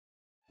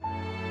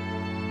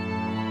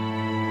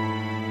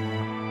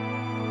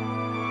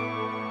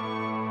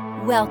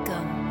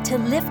Welcome to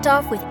Lift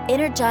Off with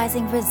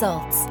Energizing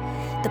Results,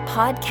 the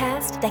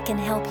podcast that can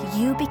help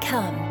you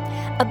become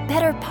a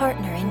better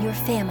partner in your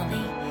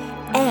family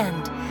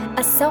and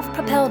a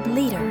self-propelled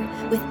leader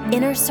with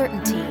inner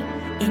certainty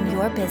in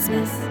your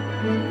business.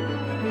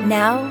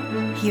 Now,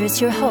 here's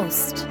your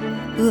host,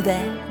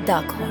 Uwe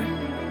Daghorn.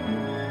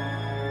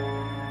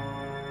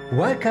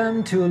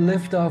 Welcome to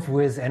Lift Off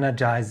with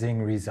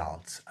Energizing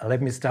Results.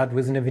 Let me start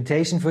with an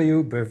invitation for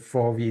you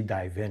before we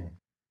dive in.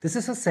 This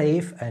is a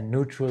safe and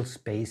neutral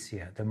space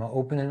here. The more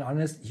open and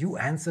honest you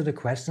answer the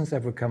questions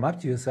that will come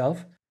up to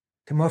yourself,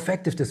 the more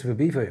effective this will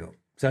be for you.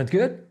 Sound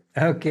good?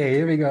 Okay,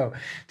 here we go.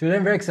 Today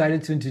I'm very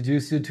excited to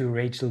introduce you to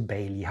Rachel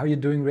Bailey. How are you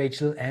doing,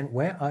 Rachel? And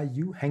where are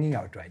you hanging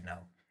out right now?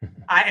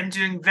 I am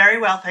doing very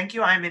well, thank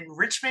you. I'm in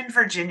Richmond,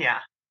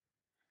 Virginia.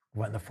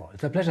 Wonderful.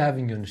 It's a pleasure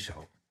having you on the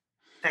show.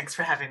 Thanks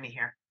for having me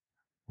here.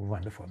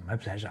 Wonderful, my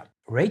pleasure.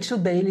 Rachel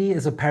Bailey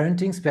is a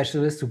parenting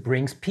specialist who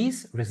brings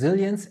peace,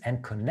 resilience,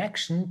 and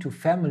connection to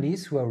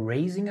families who are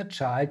raising a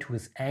child who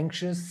is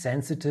anxious,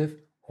 sensitive,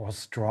 or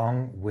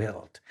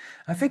strong-willed.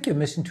 I think your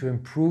mission to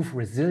improve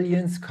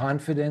resilience,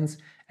 confidence,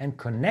 and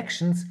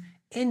connections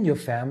in your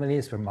family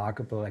is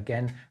remarkable.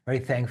 Again, very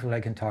thankful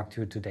I can talk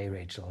to you today,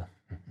 Rachel.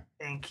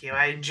 Thank you.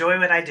 I enjoy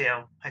what I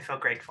do. I feel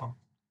grateful.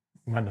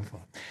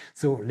 Wonderful.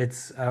 So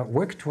let's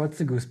work towards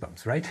the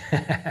goosebumps, right?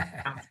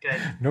 Sounds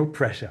good. No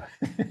pressure.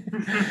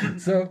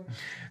 So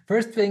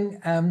first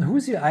thing,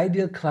 who's your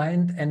ideal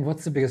client and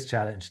what's the biggest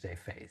challenge they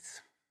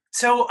face?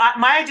 So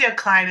my ideal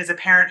client is a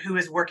parent who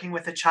is working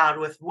with a child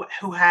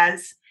who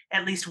has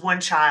at least one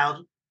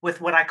child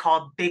with what I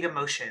call big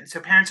emotions.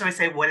 So parents always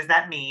say, what does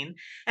that mean?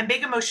 And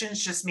big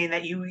emotions just mean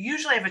that you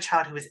usually have a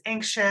child who is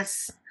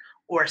anxious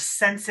or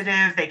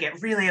sensitive. They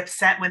get really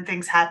upset when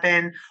things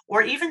happen,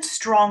 or even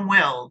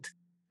strong-willed.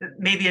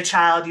 Maybe a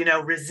child,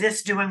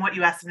 resists doing what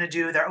you ask them to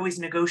do. They're always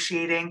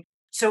negotiating.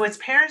 So it's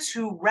parents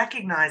who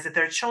recognize that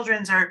their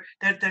children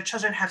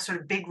have sort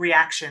of big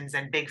reactions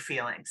and big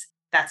feelings.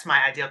 That's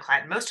my ideal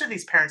client. Most of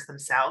these parents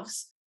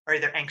themselves are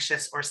either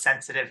anxious or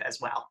sensitive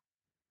as well.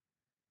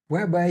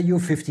 Where were you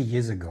 50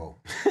 years ago?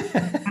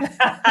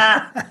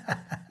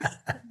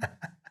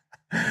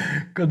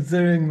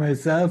 Considering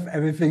myself,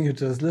 everything you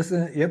just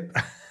listened, yep,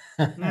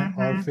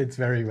 all fits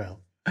very well.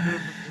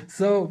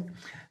 So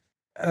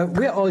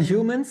we're all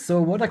humans.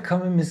 So what a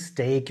common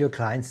mistake your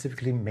clients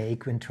typically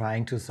make when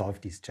trying to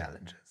solve these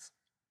challenges?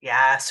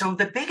 Yeah, so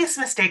the biggest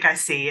mistake I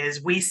see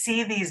is we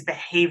see these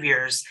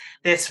behaviors,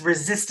 this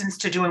resistance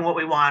to doing what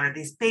we want, or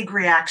these big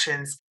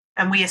reactions,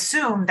 and we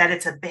assume that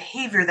it's a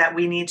behavior that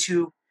we need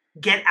to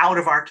get out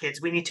of our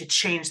kids. We need to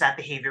change that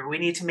behavior. We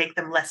need to make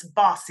them less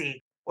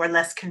bossy or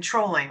less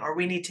controlling, or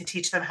we need to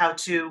teach them how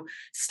to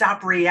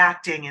stop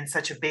reacting in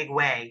such a big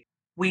way.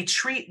 We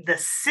treat the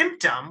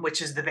symptom,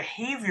 which is the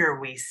behavior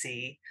we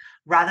see,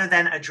 rather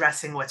than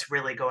addressing what's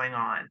really going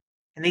on.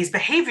 And these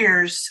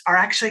behaviors are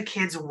actually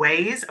kids'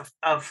 ways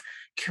of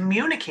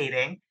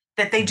communicating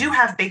that they do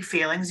have big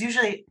feelings,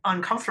 usually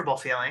uncomfortable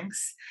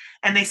feelings,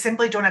 and they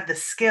simply don't have the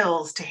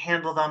skills to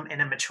handle them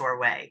in a mature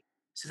way.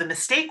 So the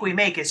mistake we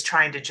make is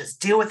trying to just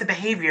deal with the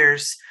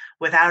behaviors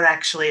without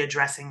actually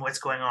addressing what's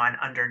going on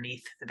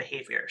underneath the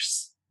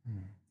behaviors.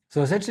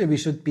 So essentially, we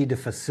should be the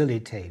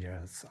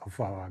facilitators of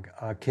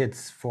our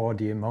kids for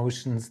the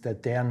emotions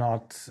that they're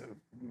not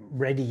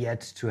ready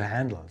yet to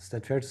handle. Is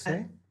that fair to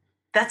say?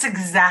 That's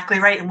exactly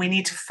right. And we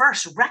need to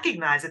first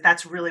recognize that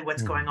that's really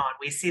what's going on.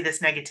 We see this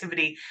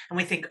negativity and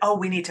we think, oh,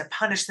 we need to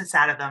punish this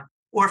out of them.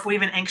 Or if we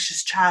have an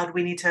anxious child,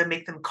 we need to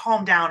make them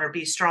calm down or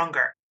be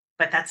stronger.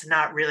 But that's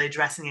not really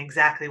addressing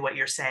exactly what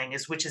you're saying,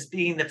 which is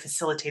being the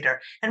facilitator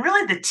and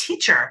really the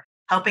teacher,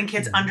 helping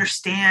kids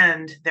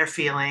understand their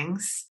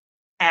feelings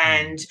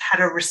and how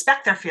to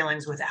respect their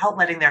feelings without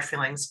letting their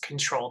feelings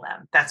control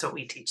them. That's what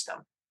we teach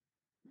them.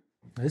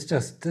 This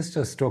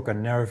just struck a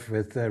nerve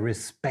with the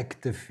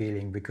respect the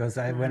feeling, because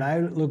when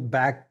I look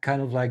back,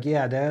 kind of like,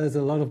 there's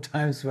a lot of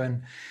times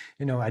when,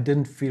 I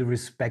didn't feel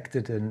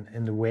respected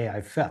in the way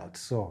I felt.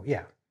 So,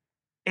 yeah.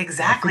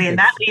 Exactly. And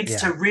that leads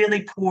to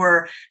really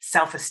poor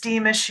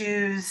self-esteem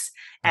issues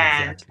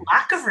and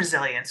lack of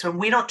resilience. When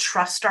we don't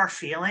trust our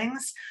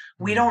feelings,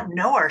 we don't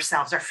know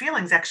ourselves. Our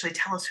feelings actually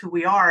tell us who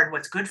we are and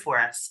what's good for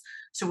us.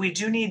 So we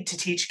do need to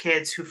teach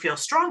kids who feel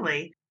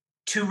strongly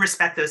to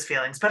respect those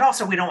feelings, but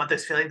also we don't want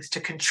those feelings to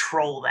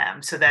control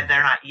them so that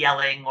they're not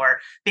yelling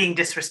or being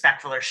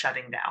disrespectful or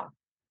shutting down.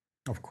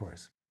 Of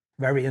course.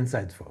 Very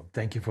insightful.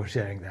 Thank you for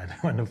sharing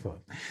that.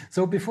 Wonderful.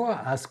 So before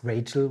I ask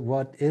Rachel,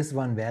 what is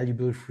one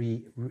valuable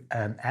free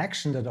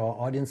action that our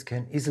audience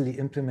can easily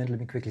implement? Let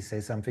me quickly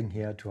say something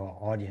here to our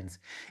audience.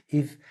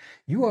 If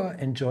you are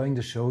enjoying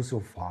the show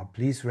so far,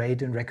 please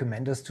rate and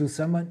recommend us to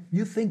someone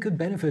you think could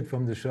benefit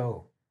from the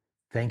show.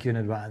 Thank you in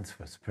advance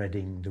for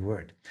spreading the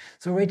word.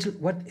 So Rachel,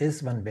 what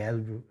is one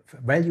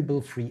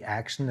valuable free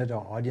action that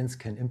our audience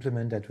can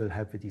implement that will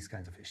help with these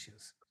kinds of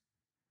issues?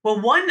 Well,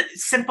 one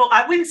simple,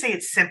 I wouldn't say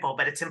it's simple,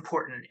 but it's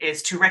important,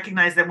 is to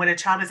recognize that when a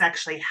child is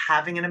actually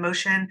having an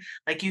emotion,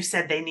 like you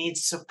said, they need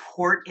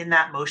support in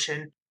that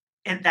emotion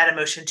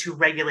to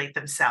regulate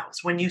themselves.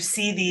 When you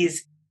see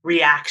these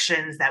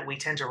reactions that we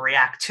tend to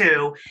react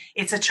to.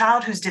 It's a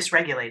child who's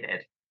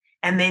dysregulated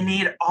and they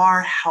need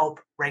our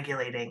help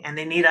regulating, and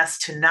they need us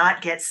to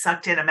not get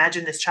sucked in.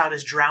 Imagine this child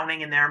is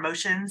drowning in their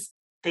emotions.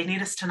 They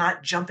need us to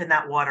not jump in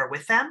that water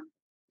with them.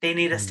 They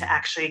need us to Mm.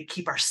 actually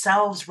keep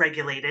ourselves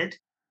regulated,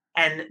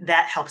 and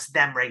that helps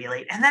them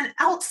regulate. And then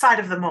outside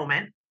of the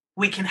moment,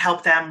 we can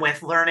help them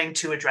with learning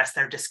to address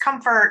their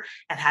discomfort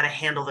and how to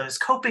handle those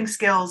coping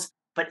skills.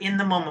 But in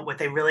the moment, what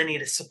they really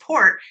need is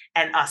support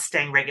and us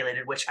staying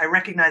regulated, which I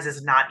recognize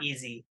is not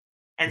easy.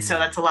 And so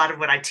that's Mm. a lot of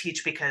what I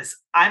teach, because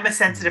I'm a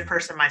sensitive Mm.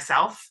 person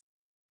myself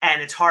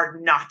and it's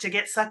hard not to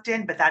get sucked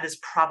in, but that is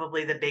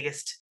probably the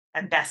biggest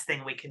and best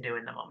thing we can do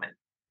in the moment.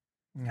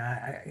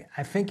 Yeah,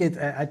 I think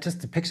I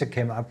just the picture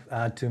came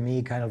up to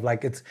me, kind of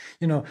like it's,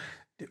 you know,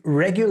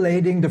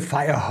 regulating the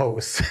fire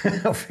hose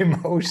of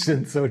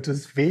emotion, so to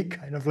speak.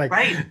 Kind of like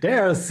Right.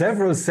 there are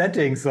several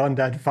settings on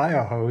that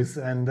fire hose,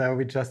 and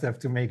we just have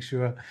to make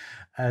sure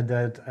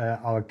that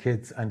our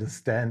kids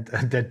understand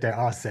that there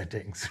are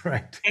settings,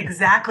 right?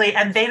 Exactly.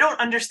 And they don't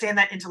understand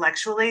that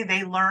intellectually.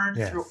 They learn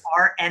through Yes.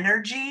 our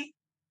energy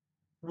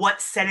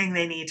what setting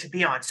they need to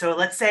be on. So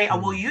let's say,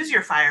 we'll Mm. use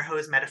your fire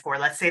hose metaphor.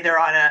 Let's say they're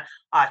on a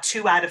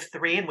 2 out of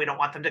 3 and we don't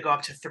want them to go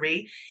up to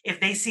 3. If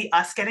they see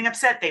us getting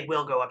upset, they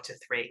will go up to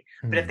 3.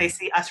 But if they Mm.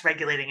 see us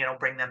regulating, it'll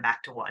bring them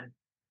back to 1.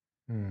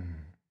 Mm.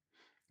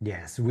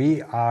 Yes,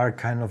 we are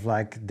kind of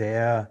like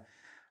their,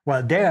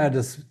 well, they are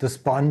the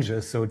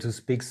sponges, so to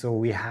speak. So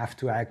we have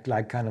to act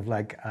like kind of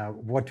like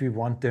what we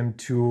want them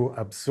to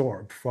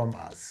absorb from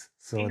us.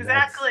 So that's,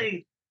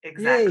 Exactly. yay,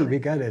 Exactly. we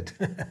got it.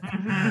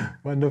 Hmm.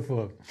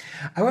 Wonderful.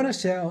 I want to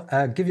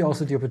share, give you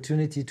also the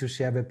opportunity to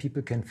share where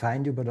people can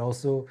find you, but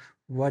also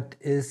what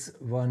is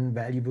one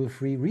valuable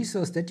free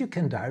resource that you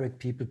can direct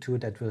people to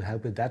that will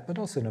help with that, but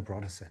also in a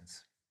broader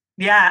sense.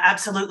 Yeah,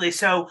 absolutely.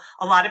 So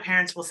a lot of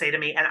parents will say to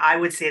me, and I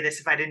would say this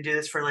if I didn't do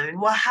this for a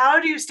living, well, how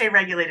do you stay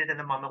regulated in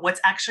the moment?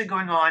 What's actually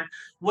going on?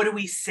 What do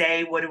we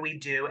say? What do we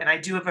do? And I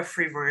do have a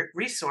free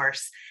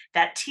resource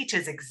that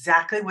teaches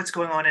exactly what's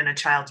going on in a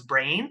child's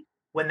brain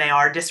when they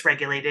are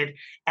dysregulated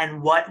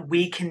and what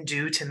we can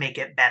do to make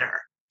it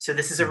better. So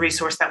this is a Mm.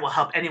 resource that will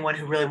help anyone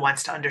who really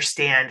wants to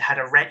understand how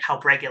to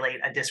help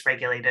regulate a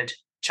dysregulated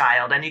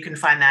child. And you can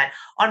find that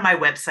on my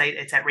website.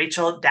 It's at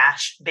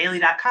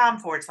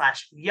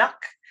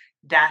rachel-bailey.com/yuck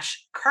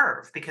dash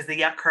curve, because the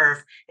yuck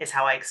curve is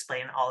how I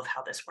explain all of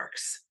how this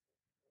works.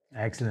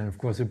 Excellent. Of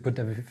course, we put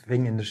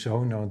everything in the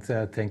show notes.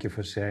 Thank you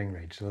for sharing,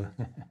 Rachel.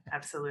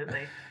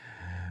 Absolutely.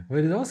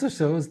 But it also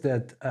shows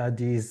that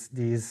these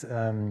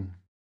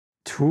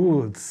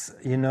tools,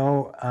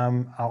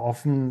 are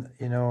often,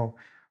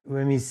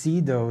 when we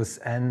see those,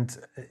 and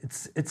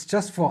it's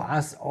just for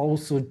us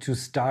also to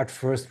start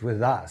first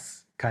with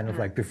us, kind of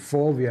like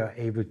before we are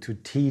able to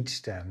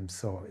teach them.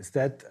 So is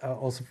that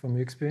also from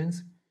your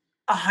experience?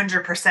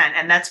 100%.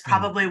 And that's Mm.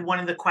 probably one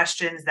of the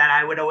questions that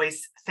I would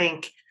always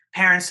think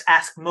parents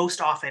ask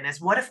most often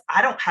is, what if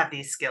I don't have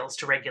these skills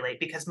to regulate?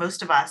 Because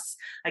most of us,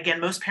 again,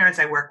 most parents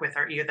I work with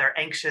are either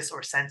anxious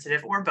or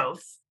sensitive or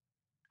both.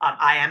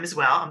 I am as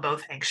well. I'm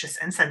both anxious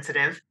and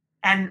sensitive.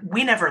 And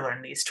we never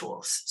learn these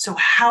tools. So,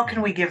 how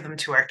can we give them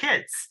to our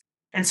kids?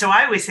 And so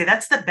I always say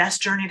that's the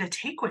best journey to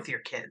take with your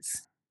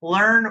kids.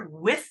 Learn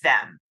with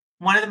them.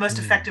 One of the most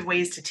Mm. effective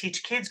ways to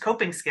teach kids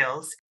coping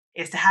skills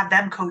is to have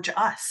them coach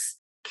us.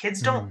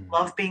 Kids don't Mm.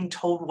 love being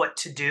told what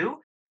to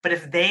do, but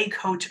if they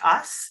coach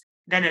us,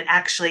 then it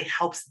actually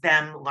helps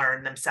them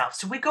learn themselves.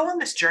 So we go on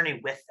this journey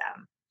with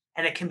them,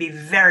 and it can be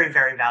very,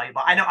 very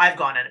valuable. I know I've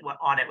gone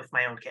on it with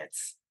my own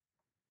kids.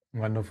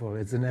 Wonderful.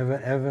 It's an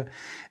ever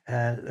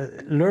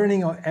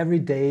learning every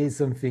day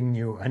something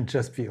new, and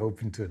just be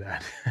open to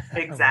that.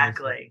 Wonderful.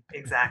 Exactly.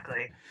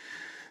 Exactly.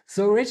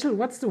 So, Rachel,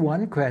 what's the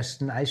one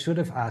question I should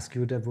have asked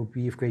you that would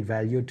be of great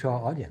value to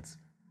our audience?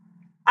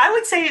 I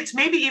would say it's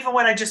maybe even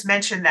what I just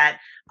mentioned, that,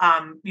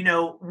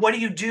 what do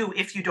you do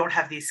if you don't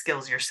have these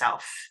skills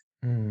yourself?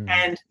 Mm.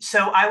 And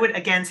so I would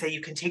again say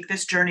you can take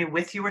this journey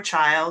with your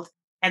child,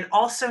 and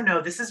also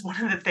know this is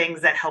one of the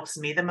things that helps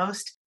me the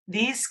most.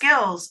 These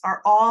skills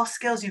are all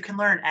skills you can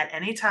learn at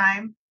any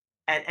time,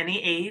 at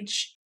any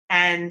age.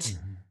 And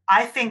Mhm.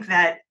 I think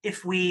that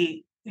if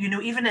we,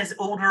 even as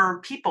older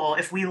people,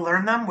 if we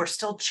learn them, we're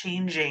still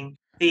changing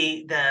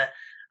the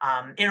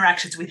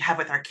interactions we have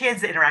with our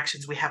kids, the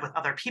interactions we have with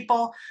other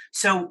people.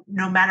 So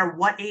no matter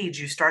what age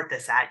you start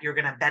this at, you're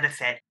going to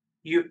benefit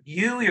you're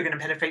going to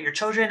benefit your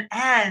children,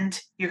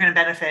 and you're going to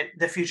benefit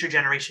the future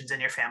generations in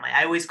your family.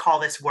 I always call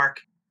this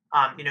work,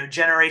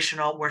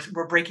 generational.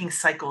 We're breaking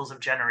cycles of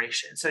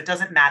generations. So it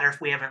doesn't matter if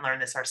we haven't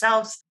learned this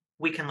ourselves.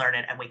 We can learn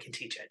it and we can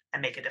teach it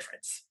and make a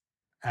difference.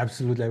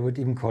 Absolutely. I would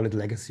even call it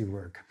legacy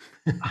work.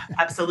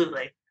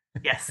 Absolutely.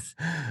 Yes.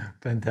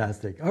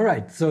 Fantastic. All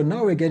right. So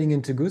now we're getting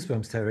into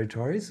goosebumps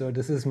territory. So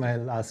this is my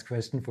last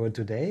question for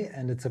today,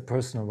 and it's a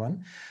personal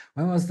one.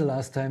 When was the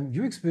last time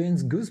you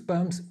experienced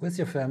goosebumps with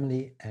your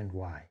family, and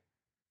why?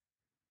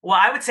 Well,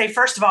 I would say,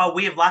 first of all,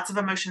 we have lots of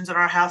emotions in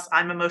our house.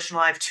 I'm emotional.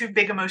 I have two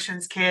big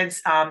emotions,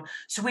 kids.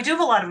 So we do have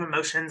a lot of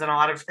emotions and a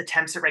lot of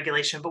attempts at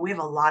regulation, but we have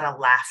a lot of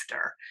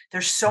laughter.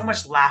 There's so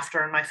much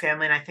laughter in my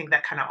family. And I think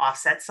that kind of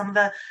offsets some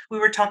of we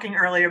were talking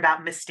earlier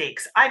about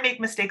mistakes. I make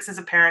mistakes as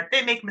a parent.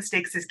 They make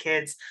mistakes as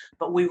kids,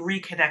 but we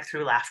reconnect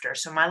through laughter.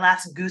 So my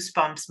last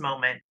goosebumps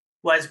moment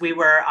was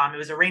it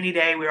was a rainy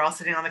day. We were all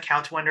sitting on the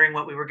couch wondering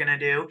what we were going to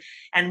do.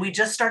 And we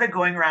just started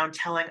going around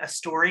telling a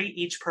story,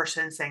 each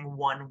person saying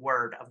one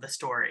word of the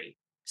story.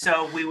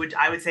 So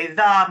I would say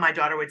my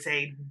daughter would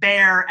say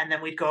bear, and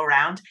then we'd go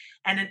around.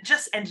 And it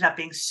just ended up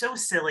being so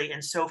silly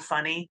and so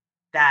funny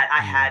that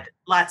I had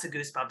lots of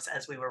goosebumps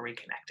as we were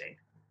reconnecting.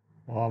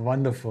 Oh,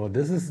 wonderful.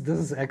 This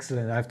is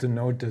excellent. I have to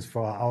note this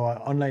for our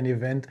online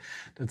event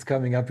that's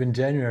coming up in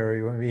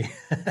January when we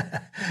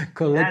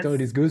collect all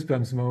these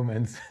goosebumps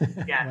moments.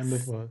 Yes.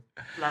 Wonderful.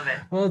 Love it.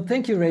 Well,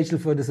 thank you, Rachel,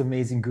 for this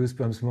amazing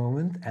goosebumps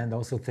moment. And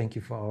also thank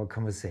you for our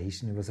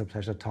conversation. It was a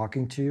pleasure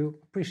talking to you.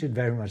 Appreciate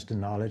very much the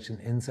knowledge and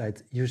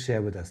insights you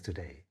share with us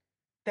today.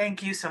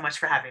 Thank you so much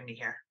for having me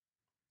here.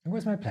 It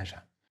was my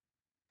pleasure.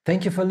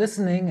 Thank you for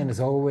listening. And as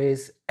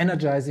always,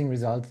 energizing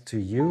results to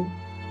you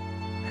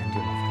and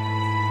your loved ones.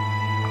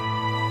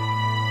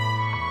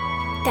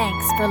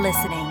 Thanks for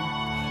listening.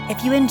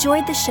 If you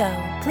enjoyed the show,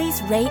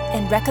 please rate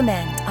and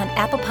recommend on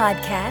Apple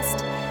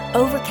Podcast,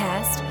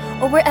 Overcast,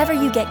 or wherever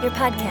you get your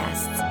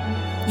podcasts.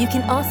 You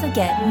can also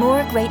get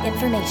more great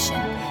information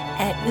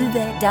at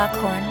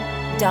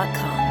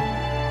uvedackhorn.com.